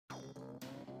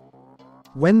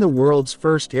When the world's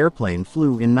first airplane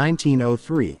flew in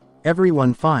 1903,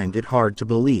 everyone found it hard to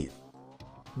believe.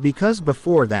 Because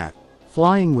before that,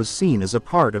 flying was seen as a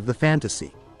part of the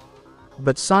fantasy.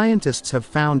 But scientists have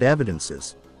found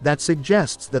evidences that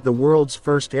suggests that the world's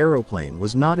first aeroplane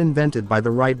was not invented by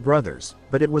the Wright brothers,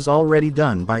 but it was already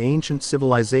done by ancient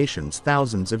civilizations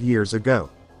thousands of years ago.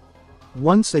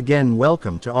 Once again,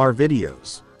 welcome to our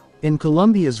videos. In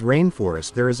Colombia's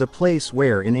rainforest there is a place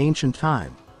where in ancient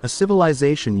time, a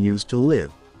civilization used to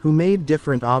live, who made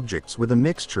different objects with a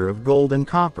mixture of gold and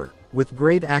copper, with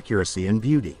great accuracy and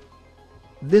beauty.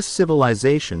 This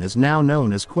civilization is now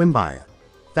known as Quimbaya.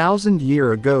 1,000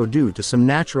 years ago, due to some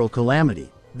natural calamity,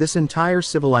 this entire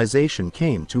civilization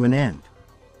came to an end.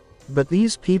 But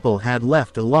these people had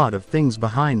left a lot of things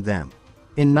behind them.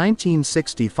 In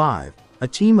 1965, a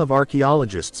team of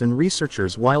archaeologists and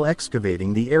researchers while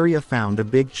excavating the area found a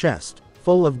big chest,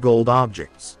 full of gold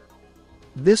objects.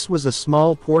 This was a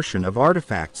small portion of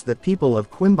artifacts that people of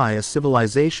Quimbaya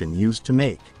civilization used to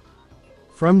make.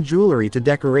 From jewelry to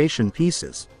decoration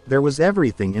pieces, there was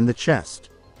everything in the chest.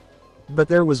 But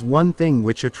there was one thing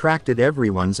which attracted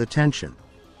everyone's attention.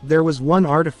 There was one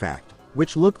artifact,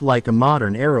 which looked like a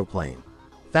modern aeroplane.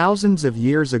 Thousands of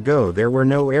years ago there were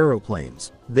no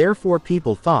aeroplanes, therefore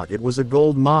people thought it was a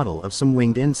gold model of some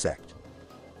winged insect.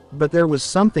 But there was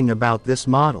something about this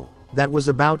model that was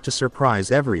about to surprise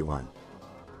everyone.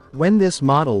 When this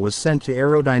model was sent to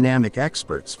aerodynamic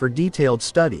experts for detailed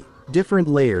study, different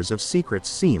layers of secrets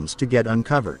seems to get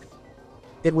uncovered.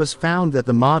 It was found that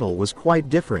the model was quite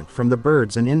different from the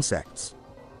birds and insects.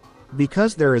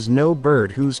 Because there is no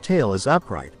bird whose tail is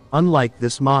upright, unlike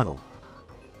this model.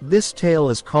 This tail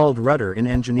is called rudder in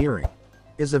engineering,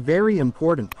 is a very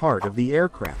important part of the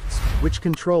aircrafts, which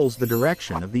controls the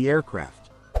direction of the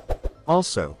aircraft.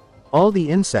 Also, all the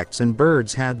insects and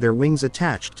birds had their wings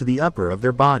attached to the upper of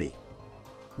their body.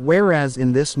 Whereas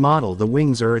in this model the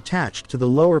wings are attached to the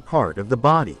lower part of the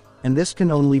body, and this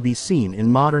can only be seen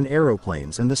in modern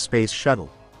aeroplanes and the space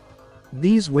shuttle.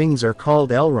 These wings are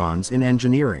called ailerons in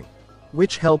engineering,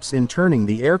 which helps in turning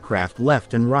the aircraft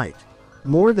left and right.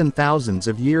 More than thousands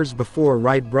of years before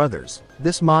Wright brothers,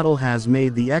 this model has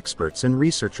made the experts and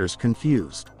researchers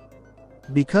confused.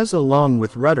 Because along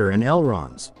with rudder and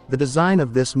ailerons, the design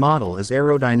of this model is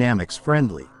aerodynamics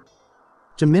friendly.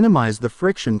 To minimize the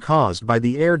friction caused by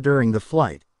the air during the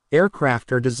flight,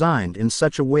 aircraft are designed in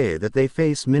such a way that they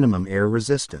face minimum air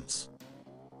resistance.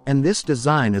 And this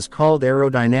design is called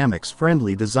aerodynamics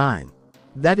friendly design.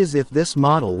 That is, if this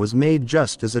model was made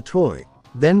just as a toy,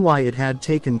 then why it had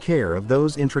taken care of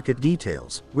those intricate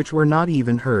details, which were not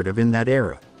even heard of in that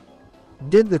era.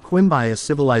 Did the Quimbaya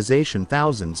civilization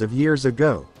thousands of years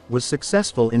ago was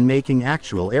successful in making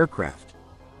actual aircraft?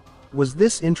 Was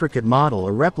this intricate model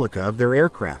a replica of their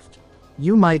aircraft?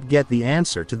 You might get the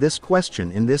answer to this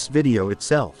question in this video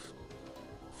itself.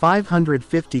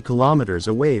 550 kilometers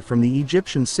away from the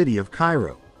Egyptian city of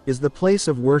Cairo, is the place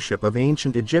of worship of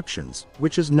ancient Egyptians,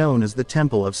 which is known as the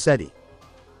Temple of Seti.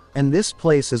 And this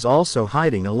place is also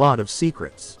hiding a lot of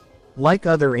secrets. Like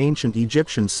other ancient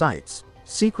Egyptian sites,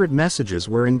 secret messages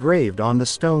were engraved on the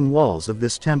stone walls of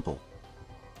this temple.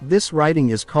 This writing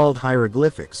is called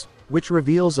hieroglyphics, which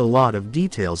reveals a lot of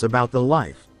details about the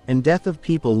life and death of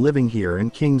people living here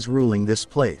and kings ruling this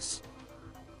place.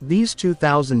 These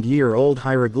 2,000-year-old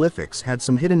hieroglyphics had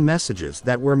some hidden messages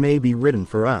that were maybe written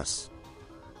for us.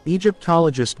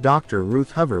 Egyptologist Dr.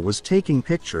 Ruth Hover was taking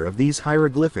picture of these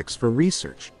hieroglyphics for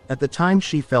research. At the time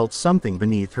she felt something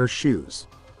beneath her shoes.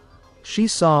 She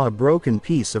saw a broken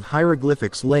piece of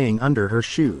hieroglyphics laying under her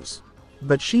shoes.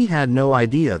 But she had no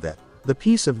idea that the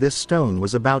piece of this stone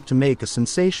was about to make a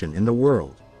sensation in the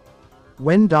world.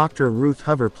 When Dr. Ruth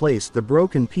Hover placed the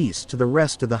broken piece to the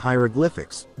rest of the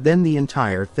hieroglyphics, then the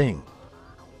entire thing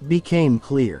became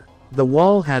clear. The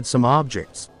wall had some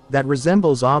objects that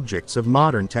resembles objects of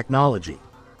modern technology.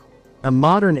 A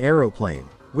modern aeroplane,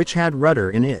 which had rudder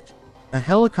in it. A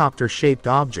helicopter-shaped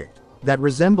object that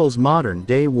resembles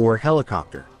modern-day war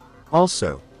helicopter.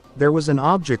 Also, there was an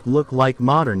object look like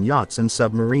modern yachts and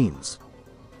submarines.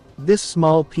 This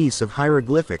small piece of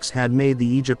hieroglyphics had made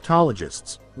the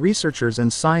Egyptologists, researchers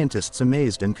and scientists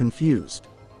amazed and confused.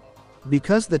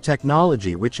 Because the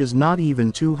technology, which is not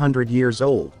even 200 years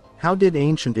old, how did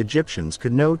ancient Egyptians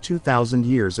could know 2,000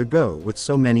 years ago with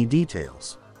so many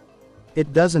details?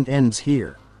 It doesn't end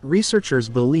here. Researchers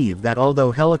believe that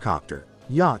although helicopter,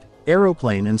 yacht,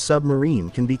 aeroplane and submarine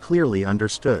can be clearly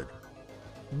understood.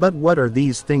 But what are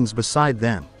these things beside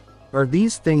them? Are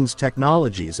these things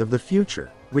technologies of the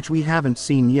future, which we haven't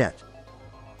seen yet?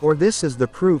 Or this is the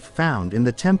proof found in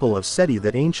the Temple of Seti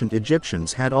that ancient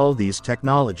Egyptians had all these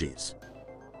technologies?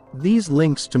 These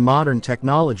links to modern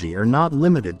technology are not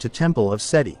limited to Temple of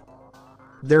Seti.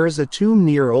 There is a tomb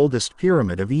near oldest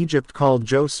pyramid of Egypt called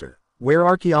Djoser, where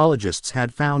archaeologists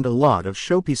had found a lot of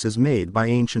showpieces made by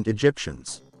ancient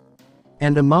Egyptians.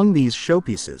 And among these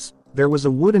showpieces, there was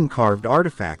a wooden carved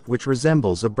artifact which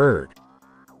resembles a bird.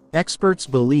 Experts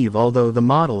believe although the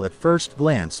model at first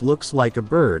glance looks like a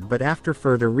bird, but after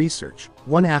further research,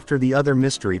 one after the other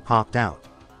mystery popped out.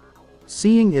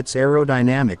 Seeing its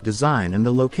aerodynamic design and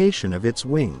the location of its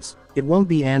wings, it won't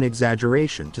be an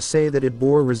exaggeration to say that it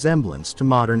bore resemblance to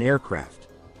modern aircraft.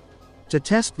 To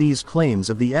test these claims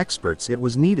of the experts, it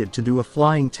was needed to do a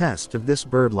flying test of this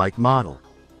bird-like model.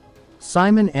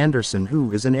 Simon Anderson,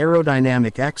 who is an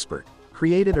aerodynamic expert,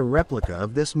 created a replica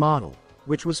of this model,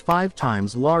 which was 5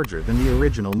 times larger than the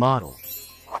original model.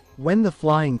 When the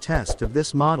flying test of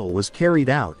this model was carried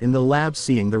out in the lab,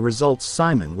 seeing the results,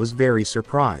 Simon was very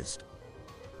surprised.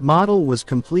 Model was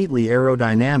completely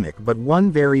aerodynamic, but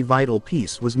one very vital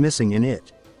piece was missing in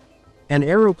it. An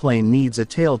aeroplane needs a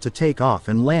tail to take off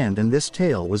and land, and this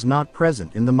tail was not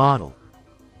present in the model.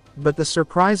 But the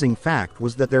surprising fact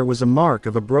was that there was a mark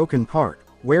of a broken part,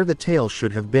 where the tail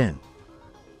should have been.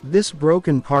 This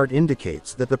broken part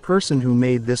indicates that the person who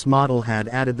made this model had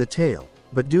added the tail,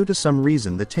 but due to some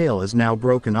reason the tail is now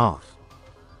broken off.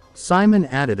 Simon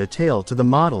added a tail to the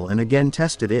model and again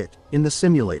tested it, in the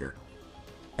simulator.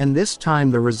 And this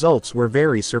time the results were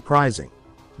very surprising.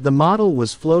 The model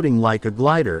was floating like a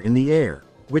glider in the air,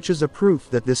 which is a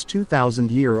proof that this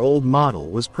 2,000-year-old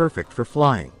model was perfect for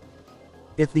flying.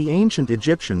 If the ancient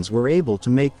Egyptians were able to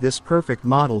make this perfect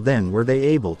model, then were they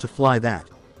able to fly that?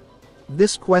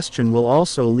 This question will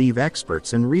also leave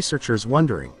experts and researchers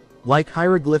wondering, like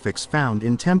hieroglyphics found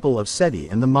in Temple of Seti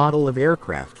and the model of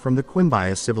aircraft from the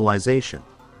Quimbaya civilization.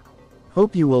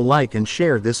 Hope you will like and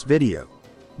share this video.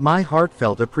 My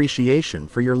heartfelt appreciation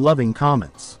for your loving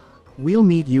comments. We'll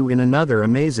meet you in another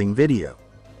amazing video.